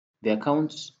The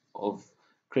accounts of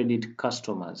credit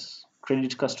customers.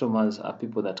 Credit customers are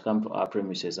people that come to our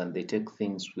premises and they take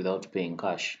things without paying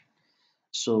cash.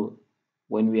 So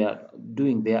when we are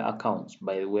doing their accounts,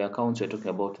 by the way, accounts, we're talking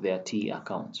about their T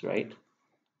accounts, right?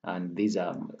 And these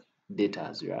are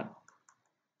datas, yeah.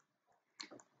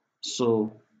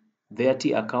 So their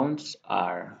T accounts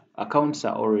are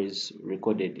always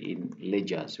recorded in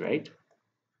ledgers, right?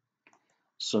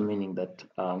 So meaning that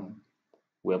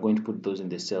we are going to put those in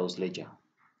the sales ledger.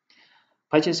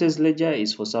 Purchases ledger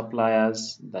is for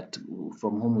suppliers that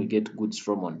from whom we get goods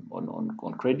from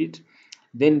on credit.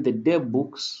 Then the debt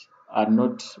books are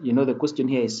not, the question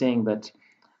here is saying that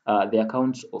the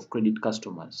accounts of credit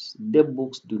customers. Debt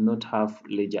books do not have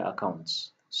ledger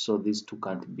accounts. So these two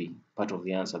can't be part of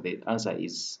the answer. The answer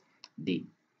is D,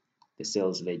 the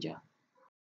sales ledger.